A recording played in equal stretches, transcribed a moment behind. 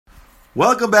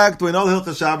Welcome back to another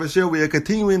Hilchos Shabbos. Here we are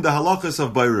continuing the halachas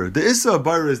of Bayer. The issa of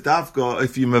Bayer is dafka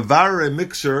if you mevar a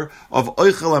mixture of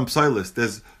oichel and psilis.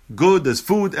 There's good, there's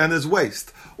food, and there's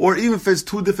waste. Or even if it's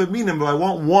two different minim, but I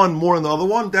want one more than the other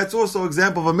one, that's also an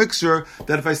example of a mixture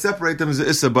that if I separate them is the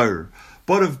issa Bayer.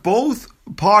 But if both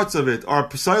parts of it are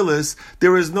psilis,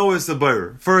 there is no issa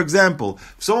Bayer. For example,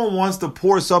 if someone wants to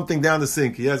pour something down the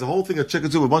sink, he has a whole thing of chicken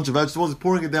soup, a bunch of vegetables, he's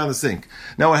pouring it down the sink.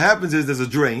 Now what happens is there's a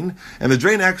drain, and the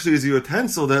drain actually is a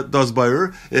utensil that does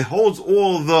Bayer. It holds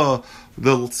all the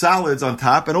salads on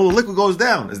top, and all the liquid goes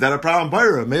down. Is that a problem,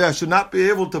 Bayer? Maybe I should not be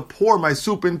able to pour my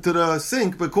soup into the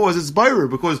sink because it's Bayer,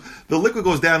 because the liquid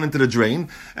goes down into the drain,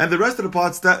 and the rest of the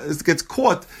parts that gets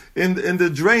caught in the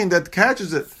drain that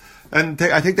catches it. And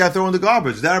I take that, throw in the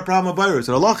garbage. Is that a problem of Bayer?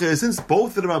 So the halacha is, since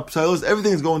both of them are psilos,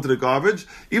 everything is going to the garbage,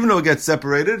 even though it gets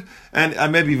separated, and I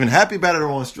may be even happy about it, I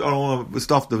don't want to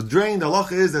stuff the drain. The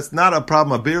halacha is, that's not a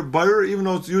problem of Bayer, even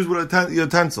though it's used with a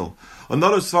utensil.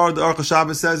 Another svara the Aruch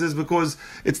Shabbos says is because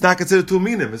it's not considered two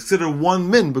minim, it's considered one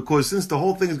min, because since the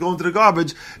whole thing is going to the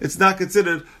garbage, it's not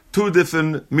considered two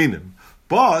different minim.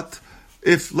 But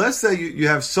if, let's say, you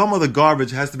have some of the garbage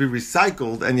has to be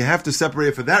recycled and you have to separate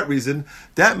it for that reason,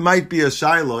 that might be a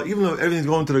shaila, even though everything's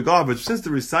going to the garbage, since the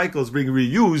recycle is being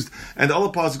reused and the other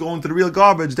parts are going to the real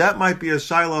garbage, that might be a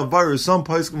shaila of Bayer. Some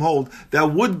poskim hold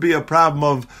that would be a problem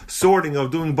of sorting, of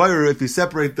doing Bayer, if you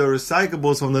separate the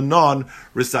recyclables from the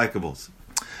non-recyclables.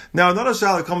 Now, another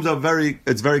shaila comes up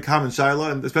it's very common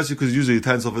shaila, and especially because it's usually a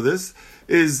utensil for this,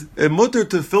 is a mutter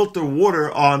to filter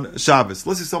water on Shabbos.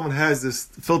 Let's say someone has this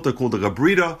filter called a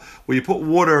gabrita, where you put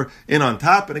water in on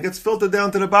top and it gets filtered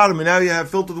down to the bottom, and now you have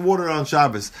filtered water on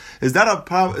Shabbos. Is that a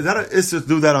problem? Is that an issue to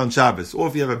do that on Shabbos? Or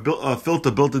if you have a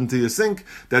filter built into your sink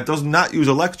that does not use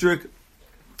electric,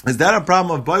 is that a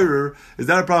problem of Bayer? Is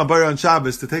that a problem of Bayer on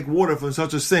Shabbos to take water from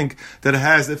such a sink that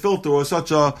has a filter, or such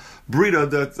a brita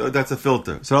that's a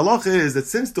filter? So the halacha is that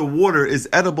since the water is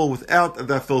edible without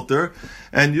that filter,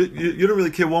 and you don't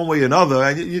really care one way or another,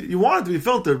 and you want it to be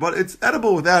filtered, but it's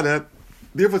edible without it,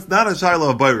 therefore it's not a shaila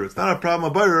of Bayer. It's not a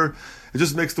problem of Bayer. It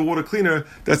just makes the water cleaner.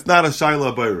 That's not a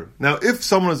shaila of Bayer. Now, if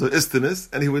someone is an istinus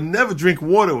and he would never drink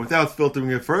water without filtering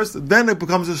it first, then it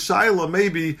becomes a shaila.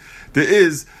 Maybe there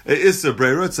is a issa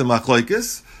brera, it's a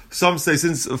machlokes. Some say,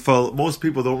 since for most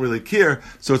people don't really care,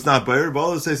 so it's not Bayer, but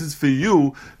others say, since for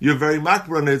you're very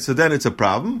makbid on it, so then it's a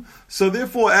problem. So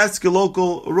therefore, ask your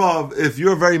local Rav, if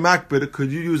you're very makbid, could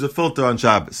you use a filter on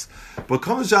Shabbos? But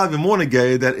comes Shabbos morning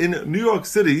that in New York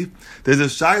City, there's a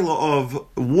shaila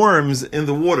of worms in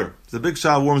the water. There's a big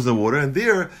shaila of worms in the water, and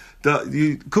there,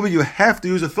 you have to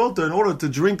use a filter in order to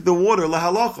drink the water, la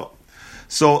halacha.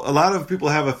 So a lot of people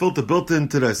have a filter built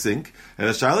into their sink, and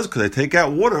the shaila is, could they take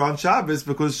out water on Shabbos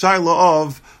because shaila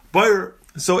of Bayer?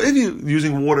 So if you're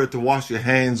using water to wash your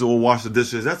hands or wash the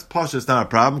dishes, that's pasha, it's not a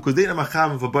problem, because they're not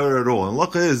machaven for Bayer at all. And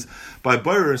luck is, by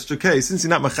Bayer in strict case, since you're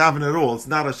not machaven at all, it's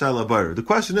not a shaila of Bayer. The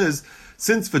question is,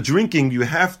 since for drinking you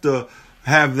have to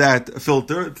have that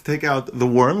filter to take out the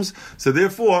worms, so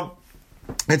therefore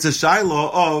it's a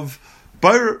shaila of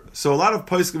Bayer. So a lot of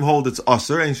poskim hold it's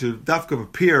usher, and you should dafka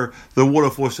prepare the water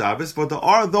for Shabbos. But there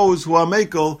are those who are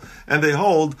mekel, and they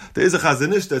hold there is a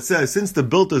chazanish that says, since the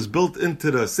filter is built into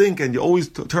the sink, and you always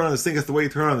turn on the sink, that's the way you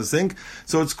turn on the sink.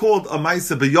 So it's called a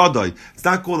ma'isa b'yadai. It's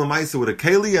not called a ma'isa with a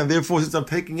keli, and therefore, since I'm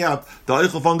taking out the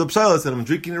eichel from the psilas and I'm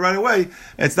drinking it right away,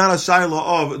 it's not a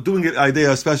shaila of doing it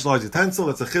idea a specialized utensil.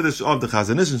 It's a chiddush of the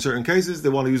chazanish in certain cases. They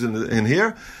want to use it in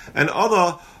here, and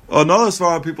another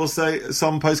svara people say,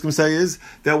 some poskim say, is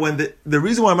that when the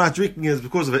reason why I'm not drinking is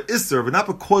because of an isser, but not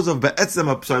because of be'etzem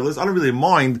psilas. I don't really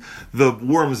mind the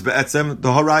worms be'etzem. The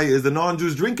harai is the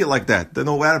non-Jews drink it like that. They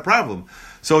don't have a problem.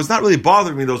 So it's not really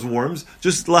bothering me, those worms.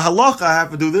 Just la halacha, I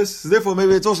have to do this. So therefore,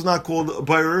 maybe it's also not called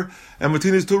Bayer. And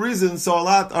between these two reasons, so a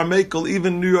lot are makel,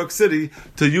 even New York City,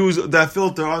 to use that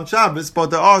filter on Shabbos. But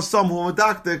there are some who are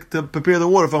medactic to prepare the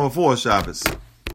water from before Shabbos.